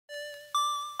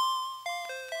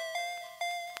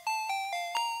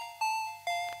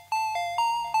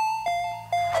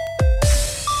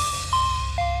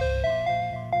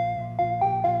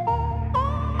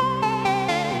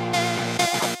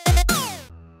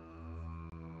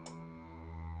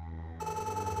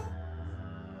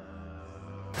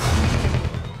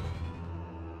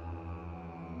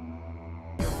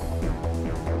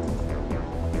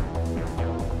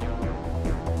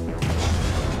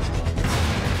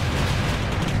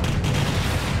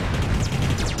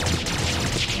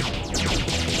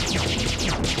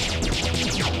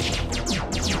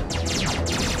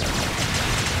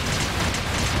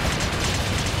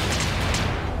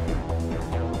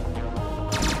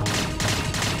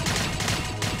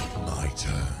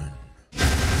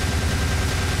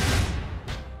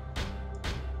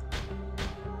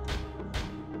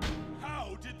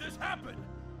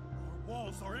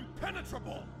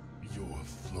impenetrable! Your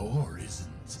floor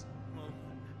isn't.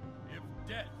 If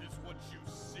death is what you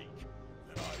seek,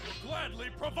 then I will gladly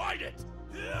provide it!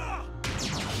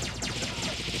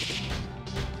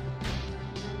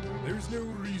 There's no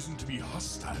reason to be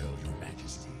hostile, Your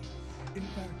Majesty. In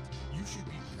fact, you should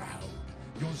be proud.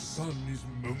 Your son is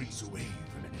moments away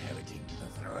from inheriting the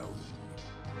throne.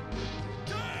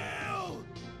 Gale!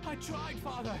 I tried,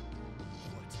 Father.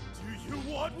 What do you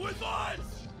want with us?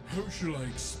 How shall I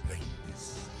explain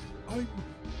this? I'm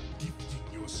gifting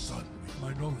your son with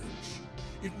my knowledge.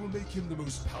 It will make him the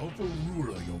most powerful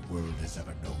ruler your world has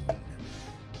ever known.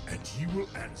 And he will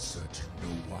answer to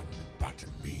no one but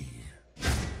me.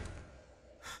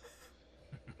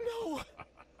 No!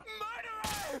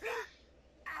 Murderer!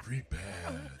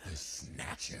 Prepare the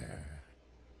Snatcher.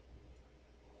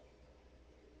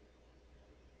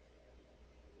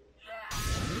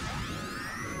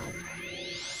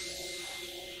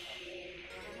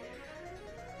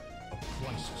 A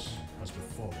crisis has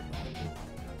befallen our world.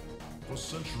 For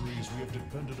centuries we have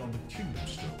depended on the Kingdom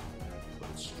Stone, but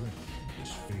its strength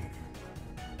is fading.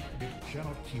 It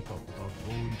cannot keep up with our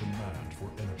growing demand for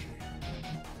energy.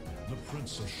 The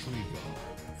Prince of Shriva,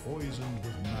 poisoned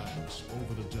with madness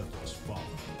over the death of his father,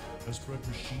 has spread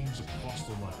machines across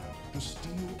the land to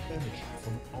steal energy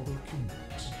from other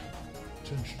kingdoms.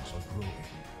 Tensions are growing,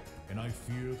 and I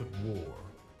fear that war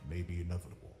may be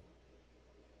inevitable.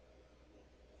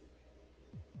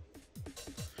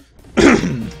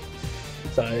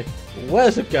 Sorry. What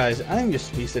is up, guys? I'm your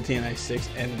Speedster TNI6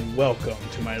 and welcome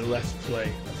to my Let's Play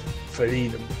of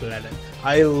Freedom Planet.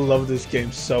 I love this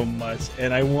game so much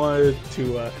and I wanted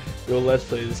to do a Let's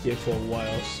Play this game for a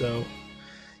while, so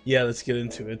yeah, let's get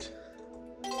into it.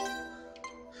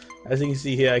 As you can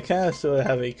see here, I kind of sort of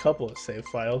have a couple of save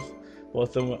files.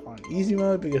 Both of them on easy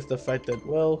mode because the fact that,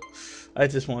 well, I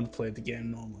just want to play the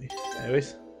game normally.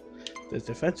 Anyways, there's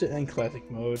adventure and classic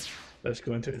mode. Let's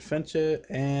go into adventure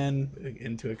and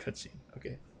into a cutscene.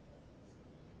 Okay.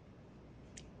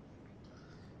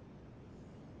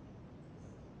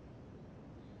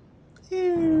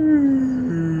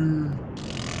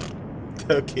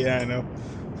 Okay, I know.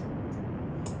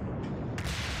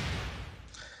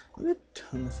 I'm gonna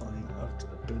turn the volume up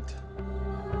a bit.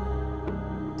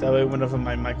 That way, whenever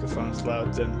my microphone's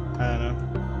loud, then I don't know.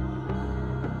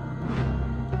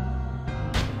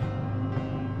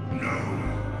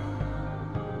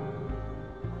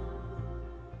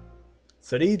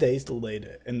 3 days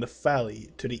later, in the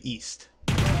valley to the east.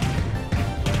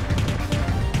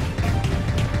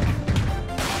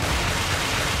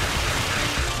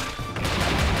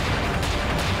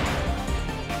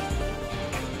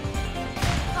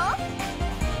 Huh?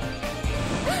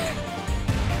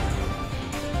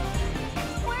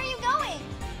 Where are you going?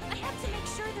 I have to make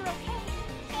sure they're okay.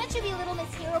 Can't you be Little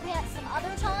Miss Hero Pants some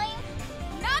other time?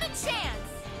 Not a chance!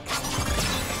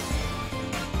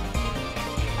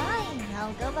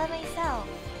 I'll go by myself.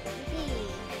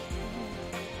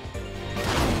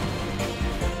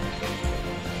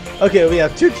 Okay, we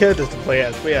have two characters to play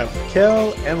as. We have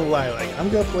Kel and Lilac. I'm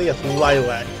gonna play as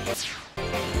Lilac.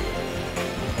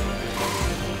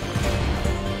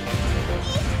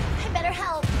 I better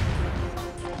help.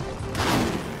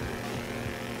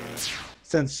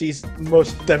 Since she's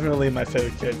most definitely my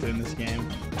favorite character in this game.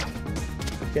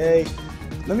 Okay,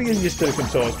 let me get used to the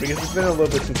controls because it's been a little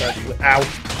bit since Ow!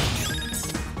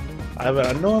 I have it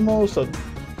on normal, so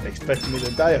expect me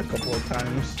to die a couple of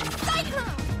times.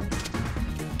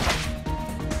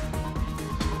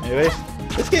 Anyways,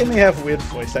 this game may have weird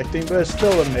voice acting, but it's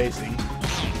still amazing.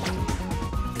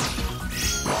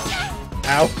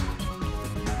 Ow.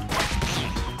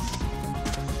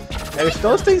 Anyways,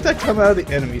 those things that come out of the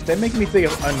enemies, they make me think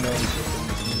of unknowns.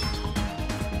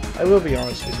 I will be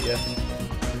honest with you.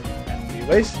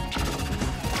 Anyways.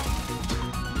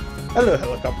 Hello,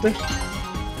 helicopter.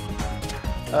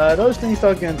 Those things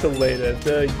don't get until later.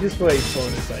 They're useful as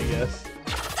bonus, I guess.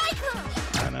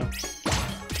 I don't know.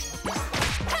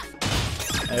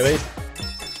 Anyways.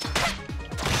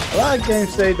 A lot of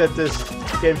games say that this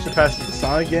game surpasses the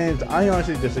Sonic games. I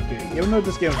honestly disagree. Even though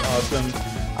this game is awesome,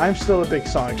 I'm still a big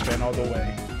Sonic fan all the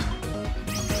way.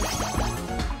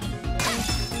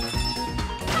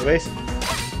 Anyways.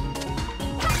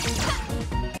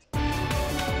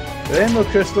 The rainbow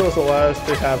crystals allow us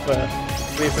to have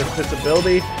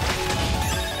visibility,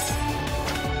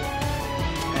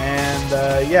 and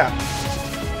yeah.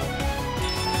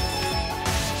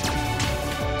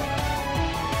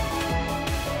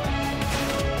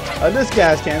 This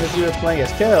gas can, if we were playing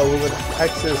as Kel, we would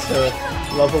access her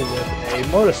level with a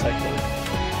motorcycle.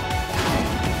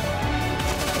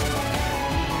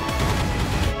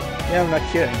 Yeah, I'm not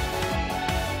kidding.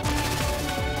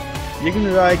 you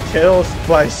can ride Carol's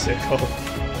bicycle.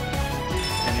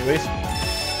 Anyways.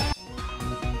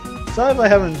 Sorry if I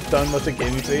haven't done much of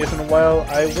gaming videos in a while.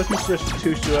 I wasn't just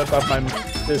too sure about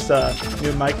this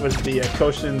new mic with the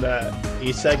Quotient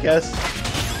East, I guess.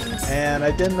 And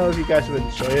I didn't know if you guys would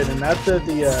enjoy it. And after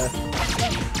the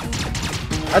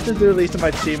release of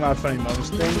my XMas Funny Moments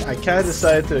thing, I kind of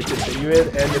decided to continue it.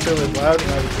 And if it was loud,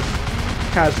 then I would just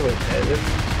kind of sort of edit it.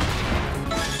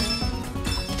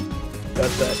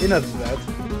 But enough of that.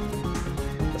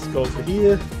 Let's go over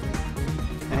here.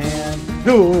 And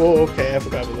oh, okay, I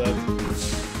forgot about that.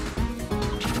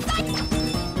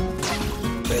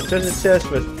 Okay, treasure chest,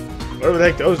 but whatever the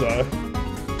heck those are.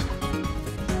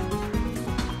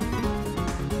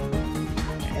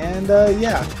 And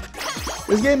yeah,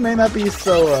 this game may not be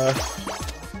so. A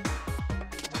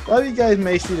lot of you guys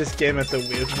may see this game as a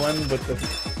weird one with the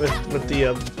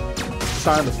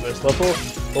sign of the first level,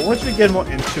 but once we get more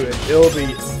into it, it'll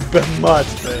be much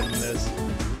better than this.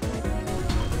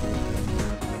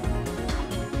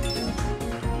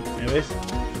 Anyways.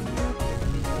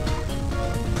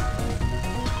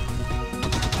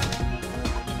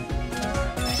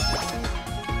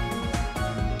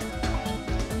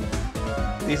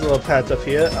 These little pads up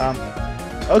here.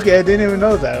 Okay, I didn't even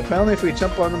know that. Apparently if we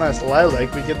jump on them as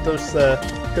Lilac, we get those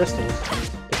crystals.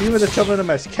 If you were to jump on them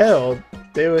as Carol,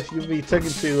 you'd be taken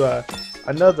to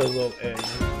another little area.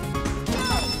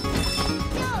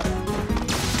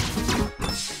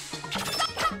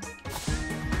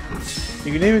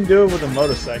 You can even do it with a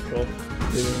motorcycle,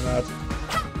 believe it or not.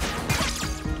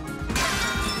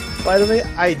 By the way,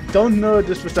 I don't know if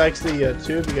this was actually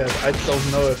true because I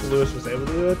don't know if Lewis was able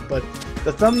to do it, but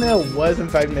the thumbnail was in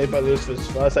fact made by Lewis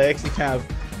for us. I actually kind of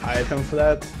hired him for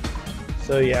that.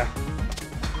 So yeah.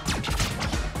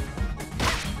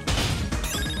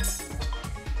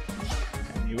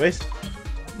 Anyways.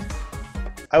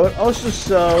 I would also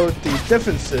show the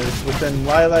differences within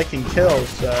Lilac and Carol's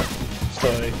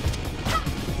story.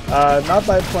 Not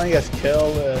by playing as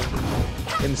Carol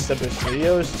in separate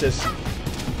videos, just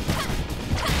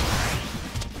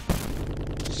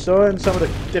showing some of the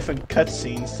different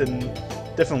cutscenes and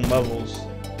different levels.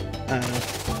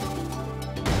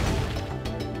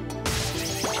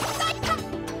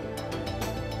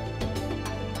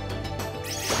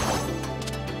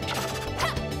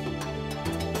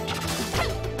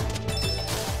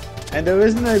 And there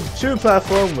isn't a true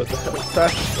platform with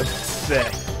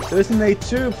there isn't a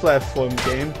true platform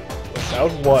game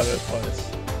without water parts.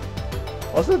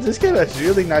 Also, this game has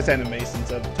really nice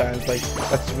animations at times, like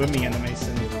a swimming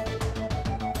animation.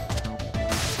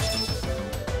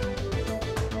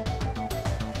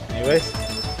 Anyways.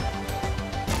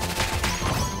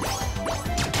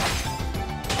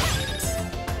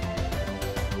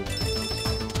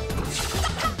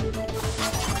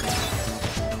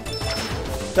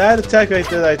 That attack right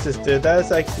there that I just did, that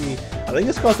is actually, I think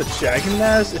it's called the Dragon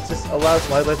Mask. It just allows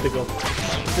Lilac to go,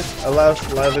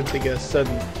 to get a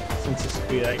sudden sense of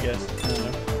speed, I guess. I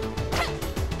don't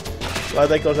know.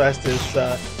 Lilac also has this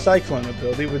Cyclone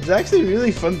ability, which is actually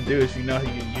really fun to do if you know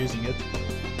how you're using it.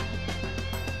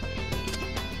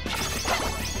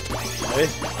 Okay.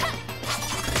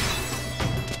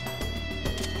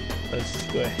 Let's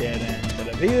go ahead and get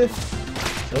up here.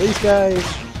 Kill these guys.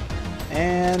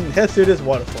 And head through this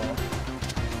waterfall,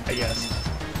 I guess.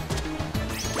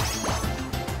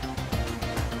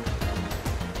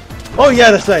 Oh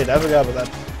yeah, that's right, I forgot about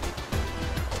that.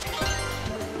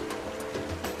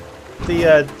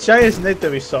 The giant snake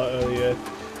that we saw earlier,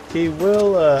 he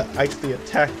will actually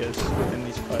attack us within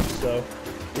these parts, so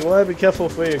you want to be careful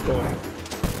where you're going.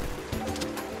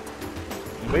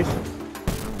 Anyways.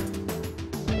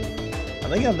 I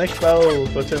think our next battle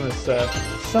for him is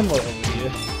somewhere over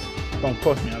here. Don't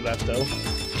quote me on that though. I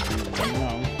don't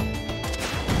know.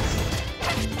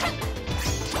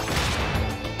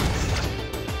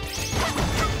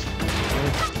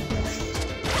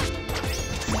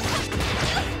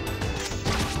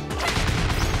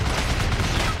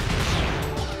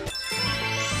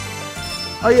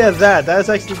 Oh yeah, that's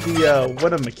actually the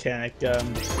water mechanic. I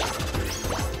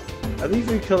think if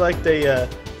you collect a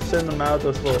certain amount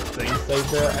of those little things right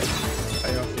there, I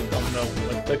honestly don't know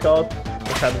what they're called.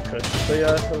 Type of curses they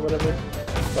are or whatever,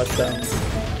 but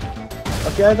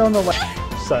okay, I don't know what.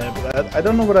 Sorry about that. I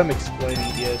don't know what I'm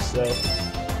explaining here, so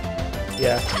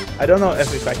yeah, I don't know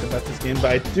every fact about this game, but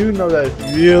I do know that it's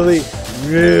really,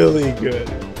 really good.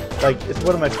 Like, it's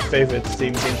one of my favorite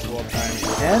Steam games of all time,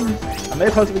 and I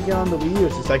may possibly get on the Wii U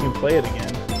since I can play it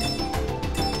again.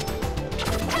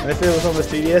 And if it was on the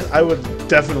 3DS, I would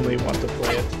definitely want to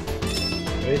play it.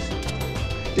 Anyways,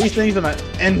 these things are not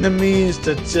enemies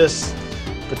to just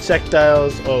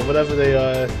projectiles or whatever they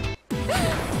are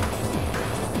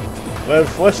were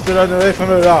forced to run away from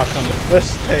a rock on the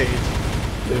first stage.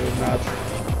 They were not.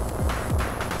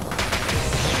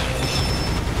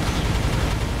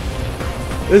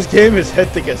 This game is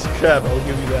hectic as crap, I'll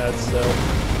give you that, so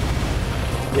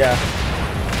yeah.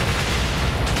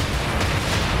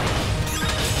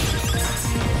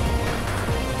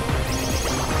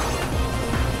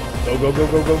 Go, go, go,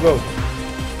 go, go, go.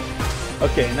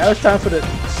 Okay, now it's time for the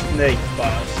snake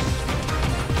boss.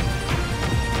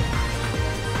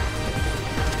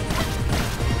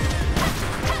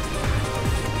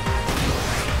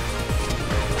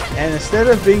 And instead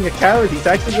of being a coward, he's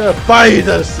actually gonna bite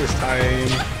us this time.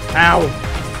 Ow!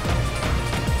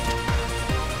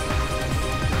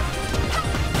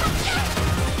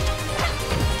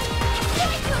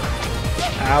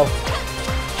 Ow.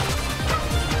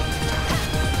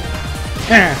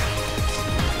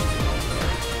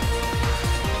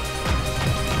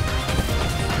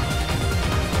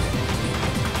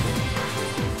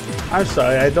 I'm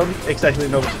sorry, I don't exactly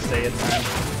know what to say at times.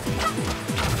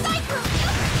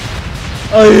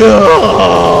 Oh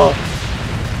yeah!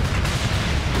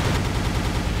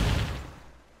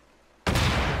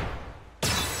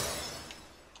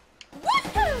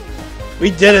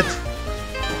 We did it!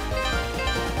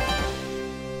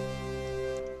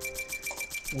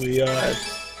 We are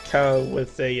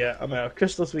with a amount of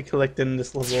crystals we collected in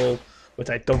this level, which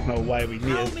I don't know why we needed.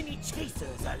 How many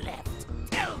chasers are left?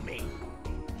 Tell me.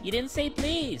 You didn't say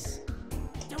please.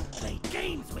 Don't play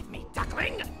games with me,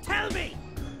 duckling. Tell me.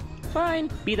 Fine,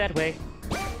 be that way.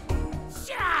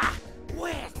 Shah!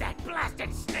 Where's that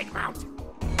blasted snake mount?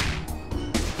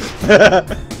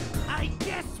 I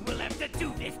guess we'll have to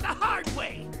do this the hard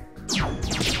way.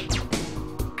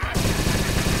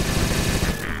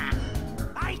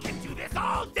 I can do this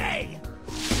all day.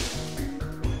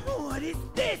 What is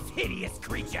this hideous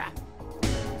creature?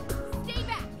 Stay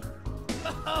back!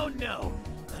 Oh no!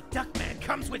 The Duckman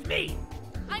comes with me!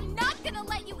 I'm not gonna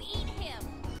let you eat him!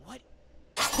 What?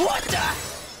 What the?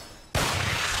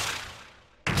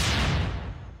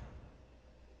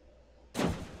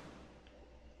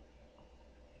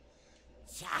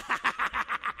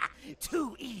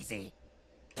 Too easy.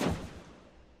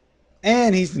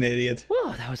 And he's an idiot.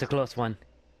 Whoa, that was a close one.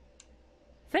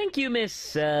 Thank you,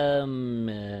 Miss,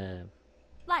 Lilac.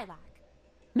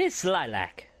 Miss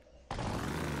Lilac.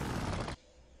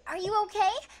 Are you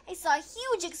okay? I saw a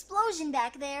huge explosion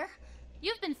back there.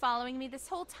 You've been following me this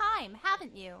whole time,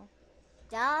 haven't you?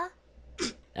 Duh.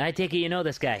 I take it you know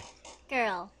this guy.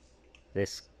 Girl.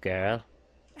 This girl?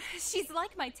 She's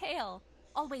like my tail,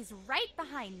 always right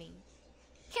behind me.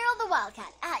 Carol the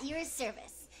Wildcat, at your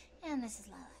service. And this is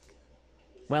Lilac.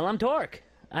 Well, I'm Torque.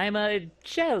 I'm a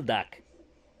shell duck.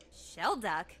 Shell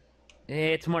duck?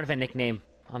 It's more of a nickname.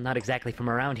 I'm not exactly from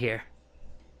around here.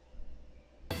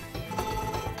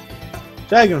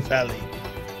 Dragon Valley.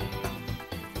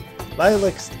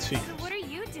 Lilac's tree. So what are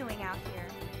you doing out here?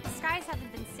 The skies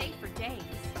haven't been safe for days.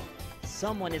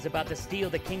 Someone is about to steal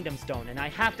the Kingdom Stone, and I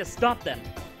have to stop them.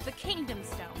 The Kingdom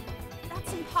Stone.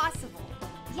 That's impossible.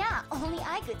 Yeah, only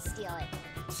I could steal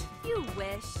it. You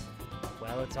wish.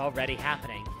 Well, it's already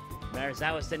happening.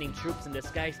 Marizawa's sending troops in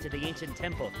disguise to the ancient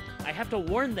temple. I have to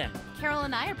warn them. Carol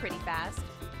and I are pretty fast.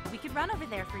 We could run over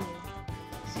there for you.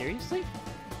 Seriously?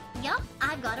 Yup,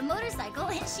 I've got a motorcycle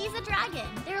and she's a dragon.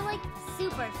 They're like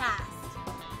super fast.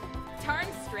 Darn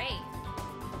straight.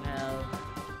 Well,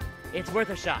 it's worth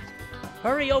a shot.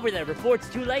 Hurry over there before it's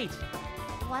too late.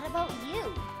 What about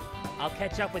you? I'll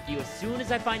catch up with you as soon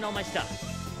as I find all my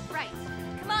stuff. Right.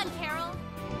 Come on, Carol.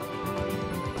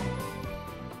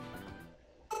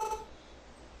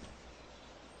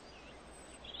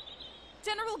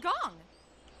 General Gong!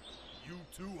 You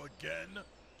two again?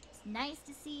 It's nice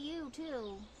to see you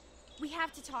too. We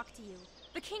have to talk to you.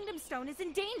 The Kingdom Stone is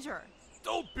in danger.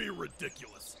 Don't be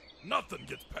ridiculous. Nothing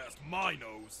gets past my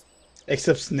nose.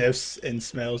 Except sniffs and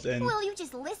smells and... Will you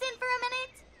just listen for a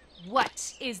minute?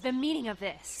 What is the meaning of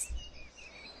this?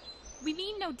 We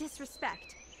mean no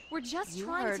disrespect. We're just You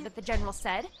trying heard to... what the General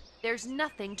said. There's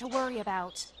nothing to worry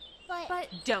about. But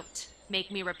Don't make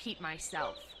me repeat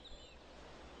myself.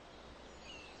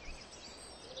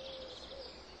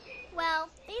 well,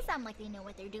 they sound like they know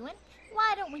what they're doing.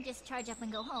 Why don't we just charge up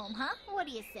and go home, huh? What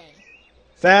do you say?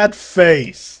 That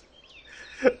face!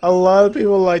 A lot of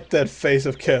people like that face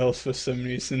of Carol's for some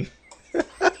reason.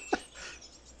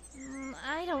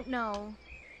 I don't know.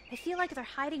 I feel like they're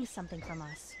hiding something from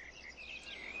us.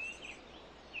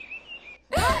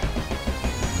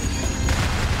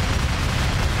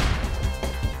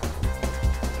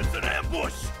 It's an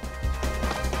ambush!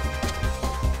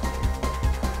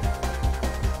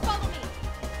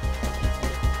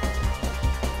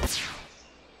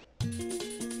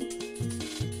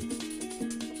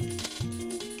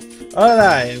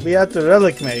 Alright, we have the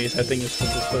relic maze, I think it's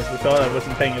what this supposed to be called. I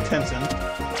wasn't paying attention.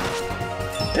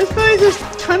 This place is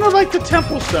kind of like the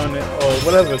temple stone, or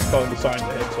whatever it's called in Sonic the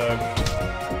Hedgehog.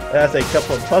 It has a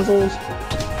couple of puzzles.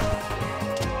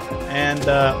 And,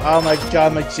 oh my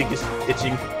god, my cheek is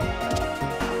itching.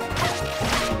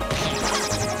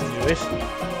 Anyways.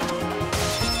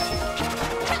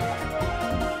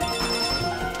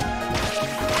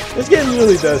 This game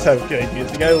really does have great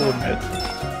music, I will admit.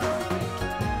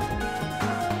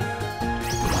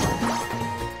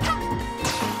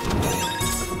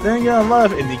 Then again, a lot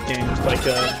of indie games like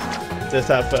just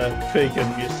have pretty good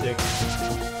music.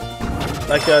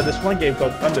 Like this one game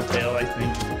called Undertale, I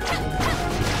think.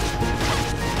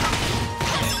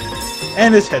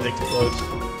 And his head explodes.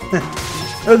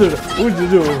 What did you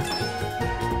do?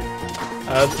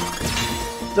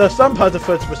 So some parts of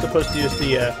it were supposed to use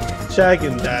the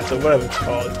Dragon Dash or whatever it's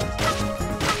called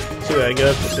to get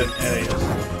up to certain areas.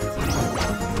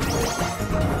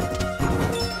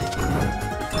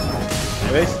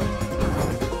 Anyways,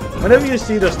 whenever you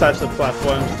see those types of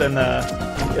platforms, then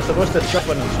you're supposed to jump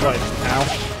on them twice. Ow.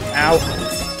 Ow.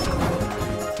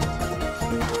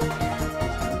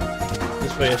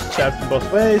 This way is trapped in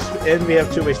both ways, and we have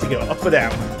two ways to go, up or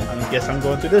down. I guess I'm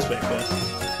going through this way first.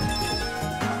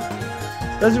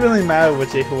 Doesn't really matter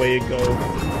which way you go,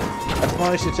 as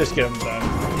long as you just get them done.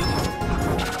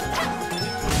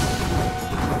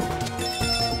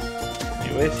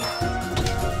 Anyways.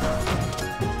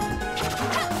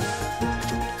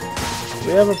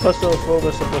 We have a puzzle where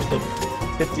we're supposed to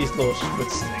hit these little switch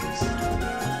things.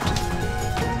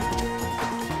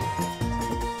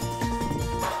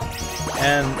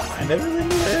 And I never really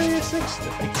knew Area 6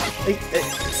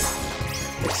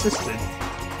 existed.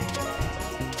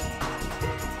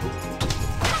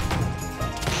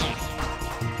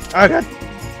 Oh god!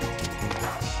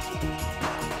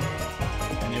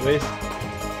 Anyways.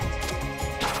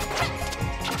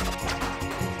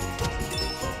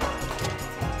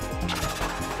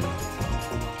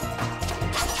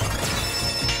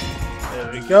 There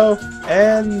we go,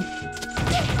 and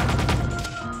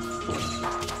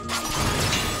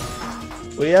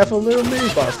we have a little mini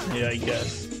boss here, I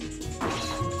guess.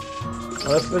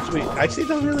 Well, which we actually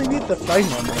don't really need to fight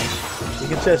one. We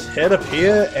can just head up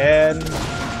here and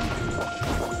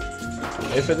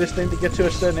wait for this thing to get to a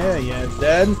certain area, and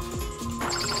then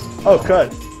oh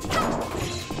crud.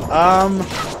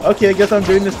 Okay, I guess I'm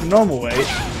doing this the normal way.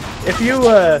 If you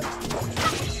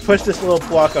push this little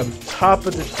block on top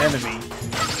of this enemy,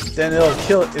 then it'll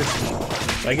kill it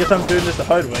instantly. I guess I'm doing this the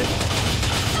hard way.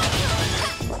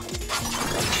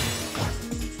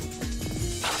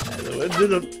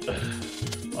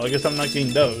 Well, I guess I'm not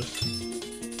getting those.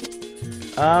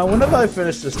 Whenever I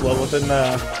finish this level, then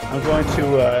I'm going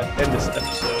to end this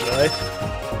episode, alright?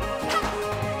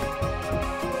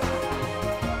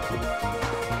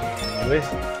 Anyways.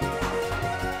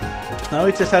 Now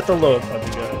we just have to load for the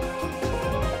go.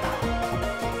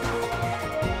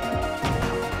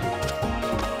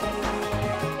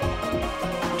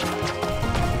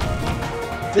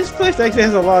 This place actually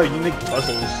has a lot of unique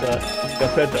puzzles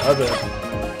compared to other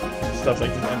stuff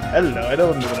like this. And hello, I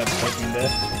don't know what I'm talking there.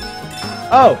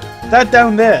 Oh, that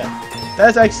down there.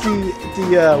 That's actually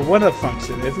the one-up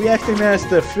function. If we actually managed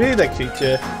to free that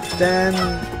creature, then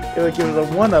it would give us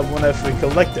a one-up whenever we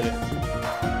collected it.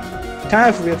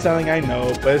 Kind of weird sounding, I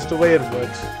know, but it's the way it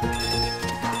works.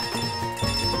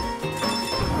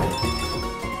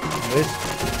 Anyways.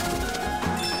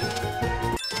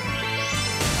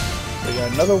 We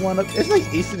got another one-up. It's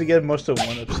like easy to get most of the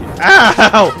one-ups here.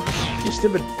 Ow! You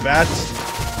stupid bats.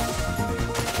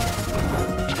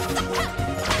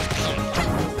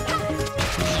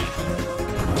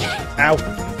 Ow.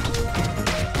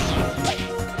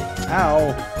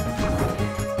 Ow.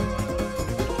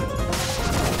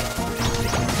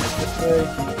 This way.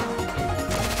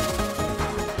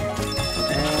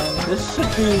 And this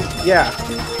should be, yeah.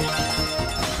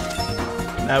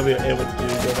 Now we're able to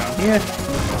go down here.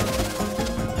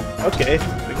 Okay,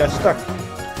 we got stuck.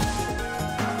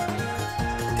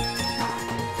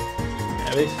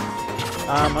 Anyways,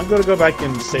 I'm gonna go back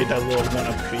and save that little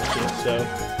one-up creature, so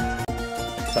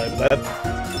sorry about that.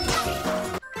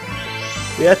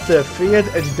 We have to free it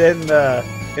and then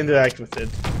interact with it.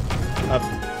 I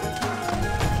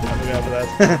forgot about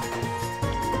that.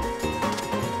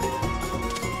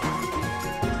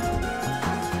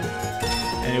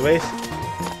 Anyways,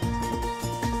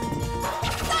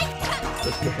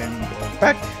 let's go ahead and go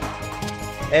back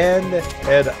and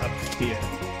head up here,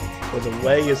 where the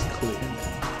way is clear.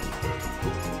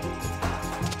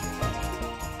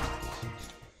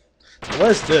 What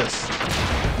is this?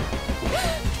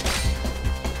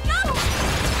 No!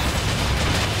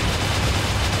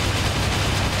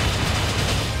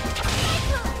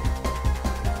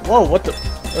 Whoa, what the?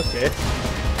 Okay.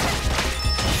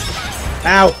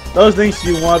 Ow! Those things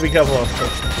you want to be careful of,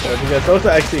 because those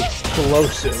are actually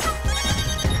explosive.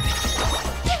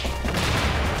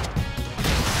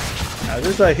 Now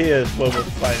this right here is what we're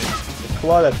fighting. The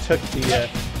claw that took the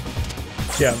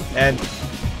gem, and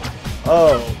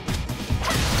oh,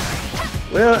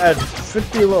 we're at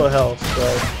 50 low health, so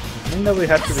I think that we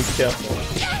have to be careful.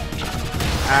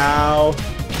 Ow!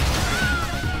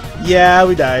 Yeah,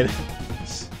 we died.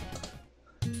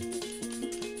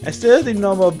 Instead of the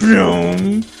normal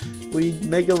boom, we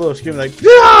make a little scream like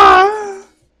ah!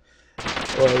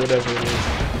 Or whatever it is.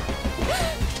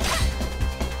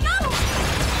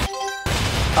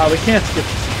 Oh, we can't skip this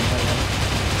scene.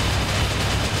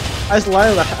 As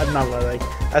not Lilac,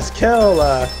 as Kel,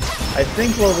 I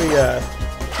think what we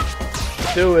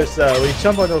do is we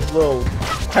jump on those little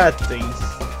pad things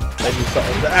that you saw.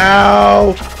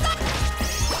 Ow!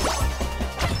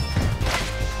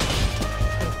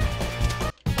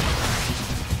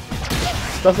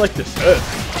 Stuff like this.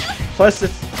 Plus,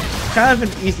 it's kind of an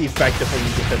easy factor for you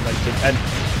to hit like this. And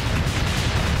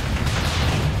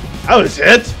that was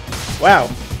it. Wow.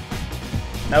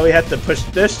 Now we have to push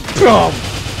this. Boom.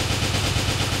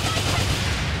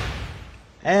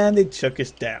 And it took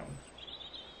us down.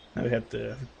 Now we have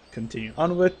to continue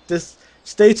onward. This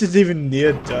stage is even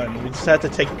near done. We just have to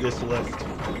take this lift.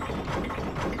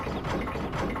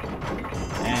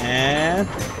 And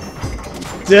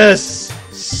this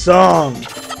song.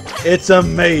 It's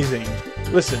amazing.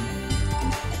 Listen.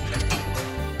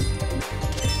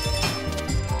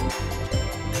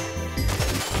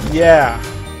 Yeah.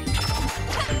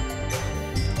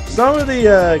 Some of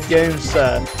the game's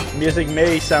music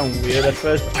may sound weird at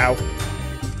first. Ow.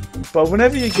 But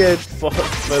whenever you get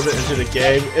further into the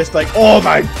game, it's like, oh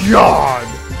my god!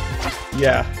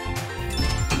 Yeah.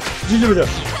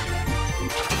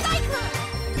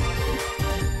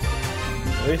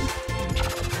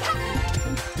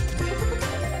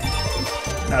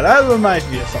 Now that reminds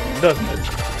me of something, doesn't it?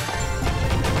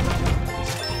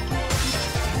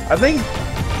 I think,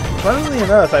 funnily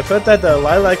enough, I've heard that the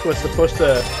Lilac was supposed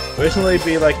to originally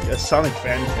be like a Sonic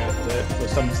fan character for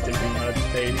some stupid on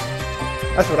stage.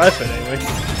 That's what I've heard anyway.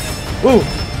 Woo!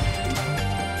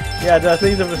 Yeah, I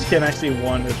think that this can actually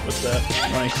wonders with the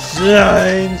nice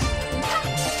signs.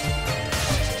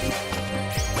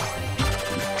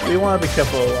 We want to be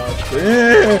careful of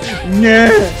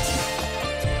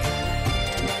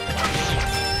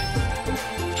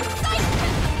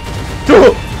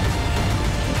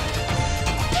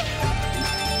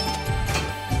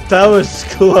That was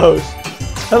close.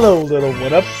 Hello, little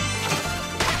one-up.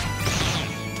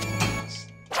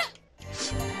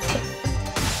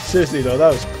 Seriously though,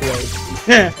 that was close.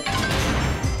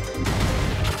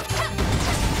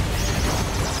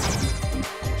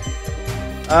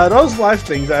 Those live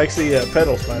things are actually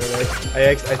pedals, by the way.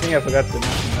 I think I forgot to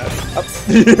mention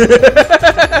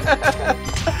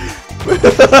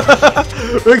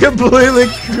that. We completely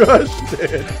crushed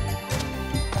it.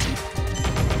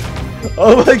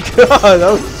 Oh my god,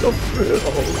 that was so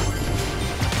brutal.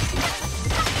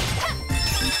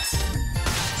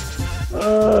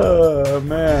 Oh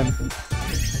man.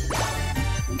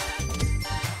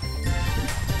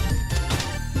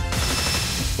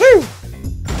 Woo!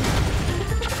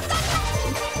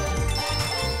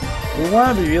 We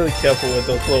want to be really careful with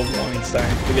those little warning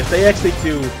signs because they actually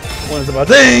do warn us about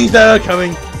things that are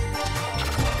coming.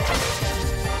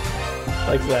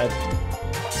 Like that.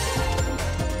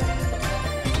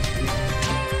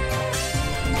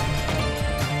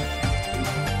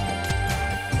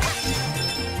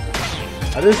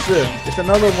 Now this it's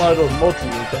another one of those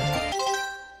multi-loopers.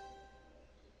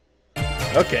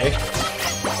 Okay.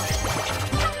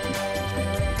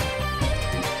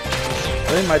 I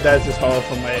think my dad's just hollow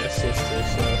from my sister,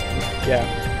 so yeah.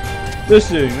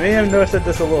 This you may have noticed that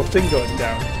there's a little thing going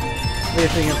down. Maybe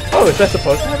thinking, oh, is that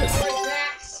supposed to happen?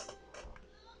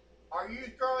 Are you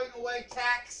throwing away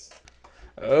tax?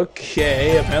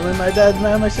 Okay, apparently my dad's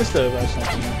mad at my sister about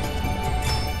something.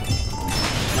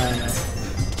 I don't know.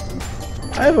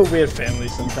 I have a weird family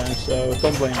sometimes, so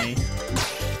don't blame me.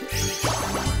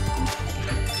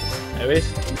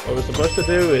 Anyways, what we're supposed to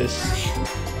do is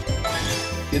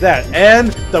do that,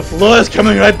 and the floor is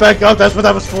coming right back up. That's what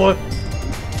that was for.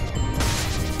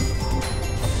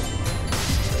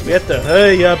 We have to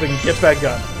hurry up and get back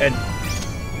up. And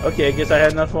okay, I guess I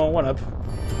had enough for one up.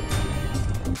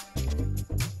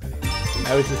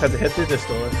 Now we just have to head through this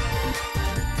door.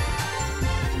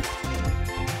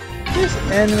 This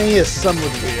enemy is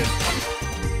somewhat weird.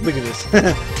 Look at this.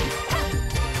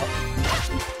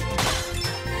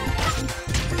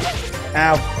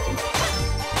 Ow.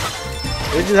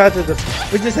 We just have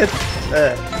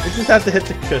to hit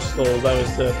the crystal that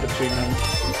was between them.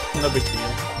 No big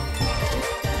deal.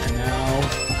 And now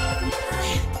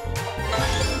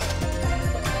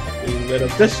we lit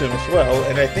up this room as well,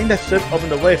 and I think that should open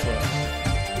the way for us.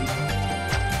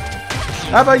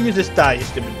 How about you just die, you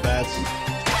stupid bats?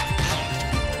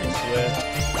 I swear.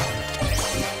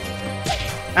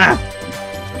 Ah!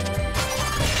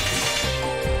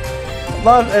 A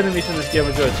lot of enemies in this game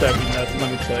are going to attack me nuts, let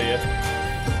me tell you.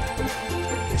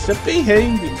 Except being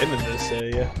hitting the end of this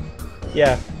area.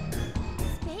 Yeah.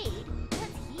 Spade?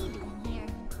 What's he doing here?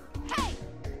 Hey!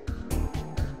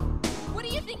 What do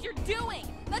you think you're doing?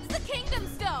 That's the Kingdom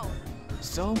Stone!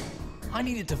 So, I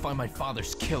needed to find my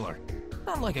father's killer.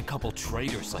 Not like a couple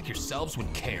traitors like yourselves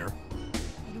would care.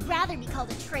 I'd rather be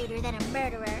called a traitor than a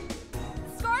murderer.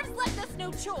 Scarves left us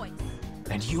no choice.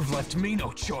 And you've left me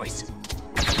no choice.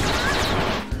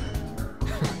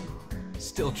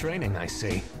 Still training, I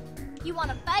see. You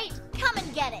wanna fight? Come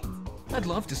and get it! I'd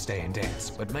love to stay and dance,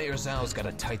 but Mayor Zhao's got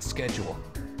a tight schedule.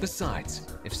 Besides,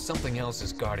 if something else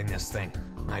is guarding this thing,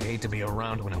 I'd hate to be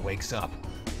around when it wakes up.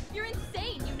 You're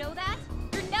insane, you know that?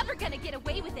 You're never gonna get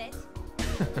away with it.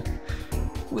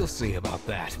 We'll see about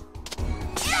that.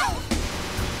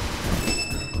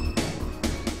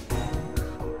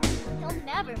 He'll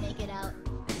never make it out.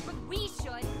 But we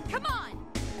should. Come on!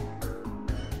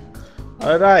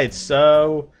 Alright,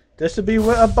 so this would be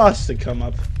a bus to come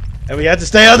up. And we had to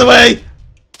stay out of the way!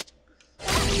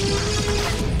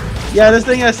 Yeah, this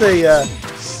thing has a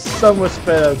somewhat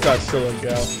sped up Godzilla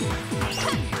go.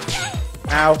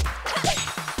 Ow.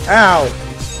 Ow!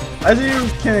 As you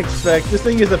can expect, this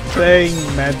thing is a praying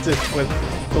mantis with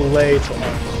blades on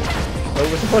it. But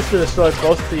we're supposed to destroy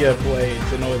both the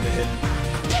blades in order to hit it.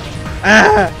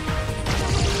 Ah!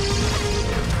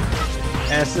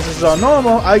 And since this is all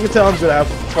normal, I can tell I'm gonna have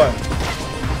fun.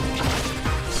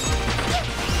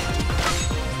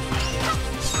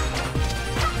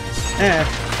 Eh.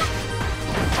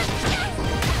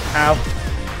 Ow.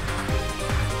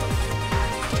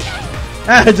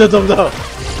 Ah, I just don't know.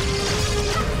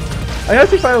 I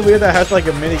actually find it weird that it has like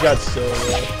a mini Godzilla.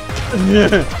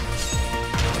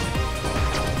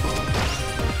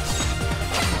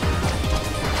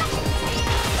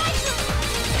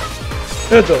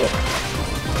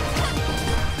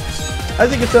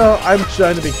 As you can tell, I'm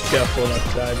trying to be careful not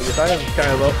to die because I am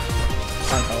kind of low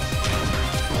on health.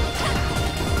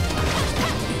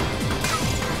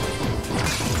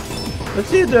 Let's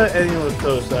see if there are any of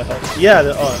those that help. Yeah,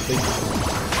 there are. Thank you.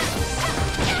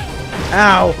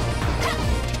 Ow!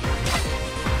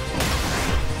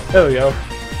 There we go.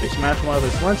 They smashed one of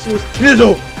his lenses.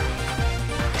 Nizzle!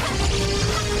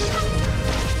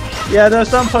 Yeah, there are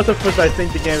some parts of which I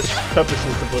think the game's purpose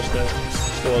is supposed to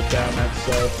slow it down at,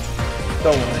 so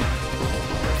don't worry.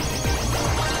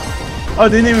 Oh, I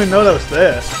didn't even know that was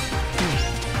there.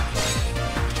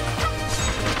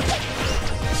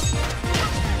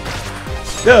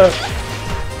 Yeah.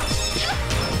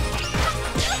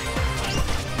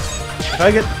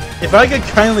 If I could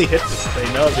kindly hit this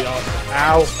thing, that would be awesome.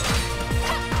 Ow.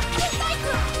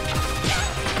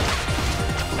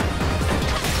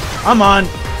 I'm on.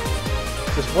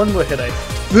 Just one more hit, I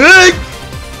think.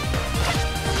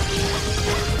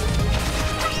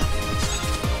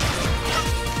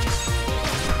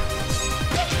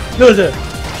 Loser.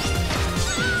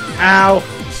 Ow.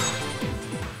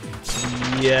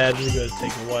 Yeah, this is gonna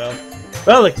take a while.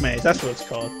 Relic Maze, that's what it's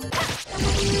called.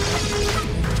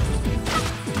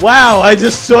 Wow, I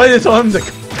destroyed it on the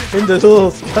in the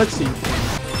little cutscene.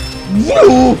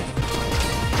 Woo!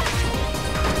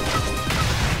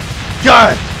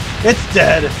 God, it's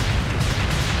dead.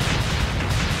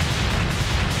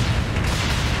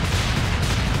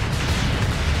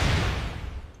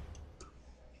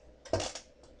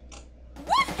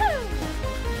 Woohoo!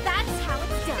 That's how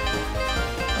it's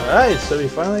done. Alright, so we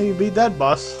finally beat that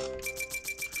boss.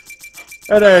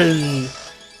 Alright.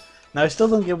 Now I still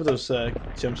don't get what those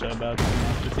gems are about.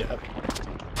 But yeah.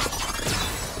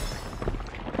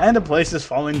 And the place is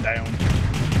falling down.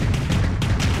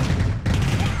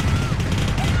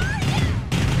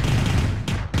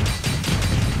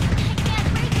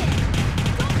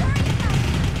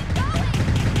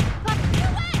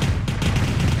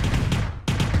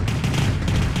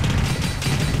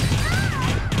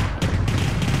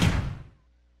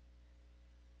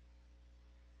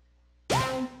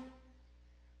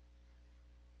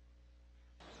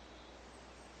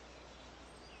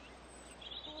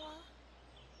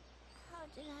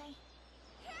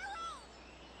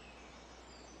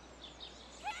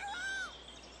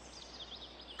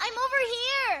 I'm over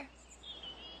here!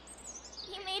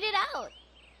 You made it out.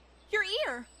 Your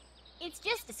ear. It's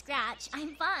just a scratch.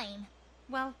 I'm fine.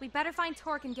 Well, we better find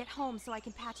Torque and get home so I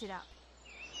can patch it up.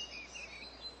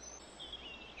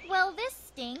 Well, this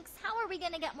stinks. How are we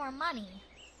gonna get more money?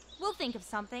 We'll think of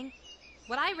something.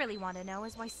 What I really want to know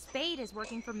is why Spade is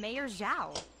working for Mayor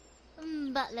Zhao.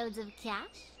 Buttloads of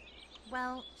cash?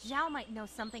 Well, Zhao might know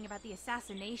something about the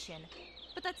assassination,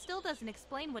 but that still doesn't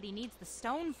explain what he needs the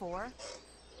stone for.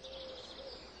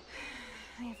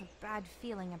 I have a bad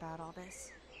feeling about all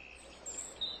this.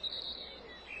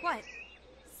 What?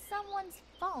 Someone's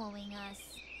following us.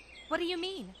 What do you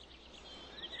mean?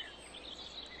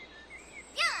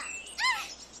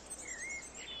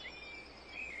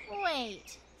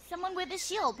 Wait, someone with a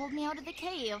shield pulled me out of the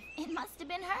cave. It must have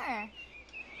been her.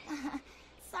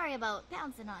 Sorry about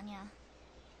bouncing on ya.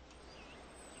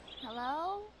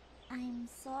 Hello? I'm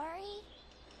sorry?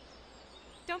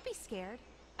 Don't be scared.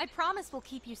 I promise we'll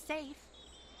keep you safe.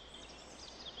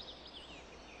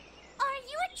 Are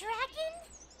you a dragon?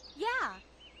 Yeah.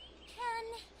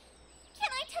 Can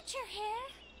I touch your hair?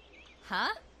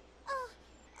 Huh? Oh,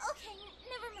 okay,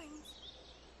 never mind.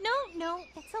 No,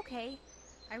 it's okay.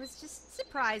 I was just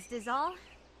surprised is all.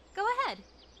 Go ahead.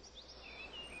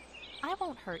 I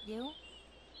won't hurt you.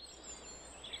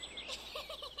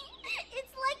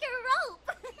 It's like a rope.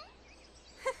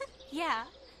 Yeah.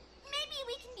 Maybe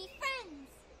we can be friends.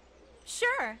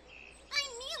 Sure.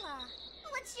 I'm Mila.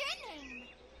 What's your name?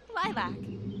 Lilac.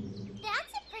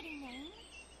 That's a pretty name.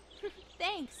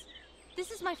 Thanks.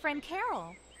 This is my friend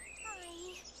Carol.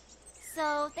 Hi.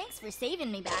 So, thanks for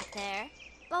saving me back there.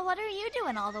 But what are you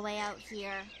doing all the way out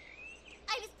here?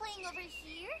 I was playing over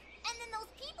here, and then those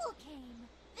people came.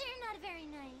 They're not very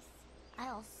nice.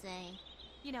 I'll say.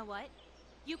 You know what?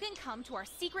 You can come to our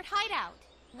secret hideout.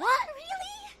 What?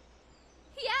 Really?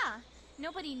 Yeah.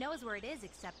 Nobody knows where it is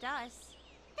except us.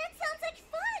 That sounds like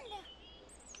fun!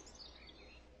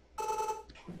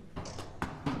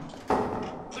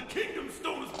 The Kingdom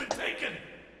Stone has been taken!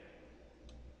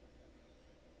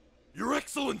 Your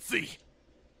Excellency!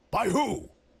 By who?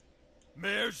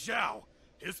 Mayor Zhao.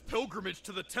 His pilgrimage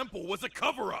to the temple was a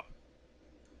cover-up.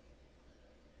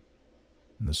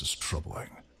 This is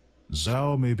troubling.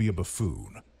 Zhao may be a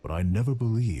buffoon, but I never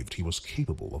believed he was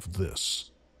capable of this.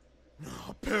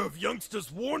 A pair of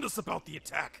youngsters warned us about the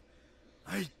attack.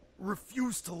 I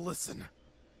refuse to listen.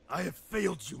 I have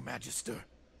failed you, Magister.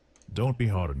 Don't be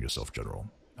hard on yourself, General.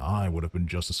 I would have been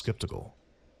just as skeptical.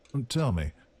 Tell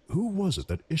me, who was it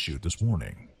that issued this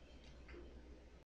warning?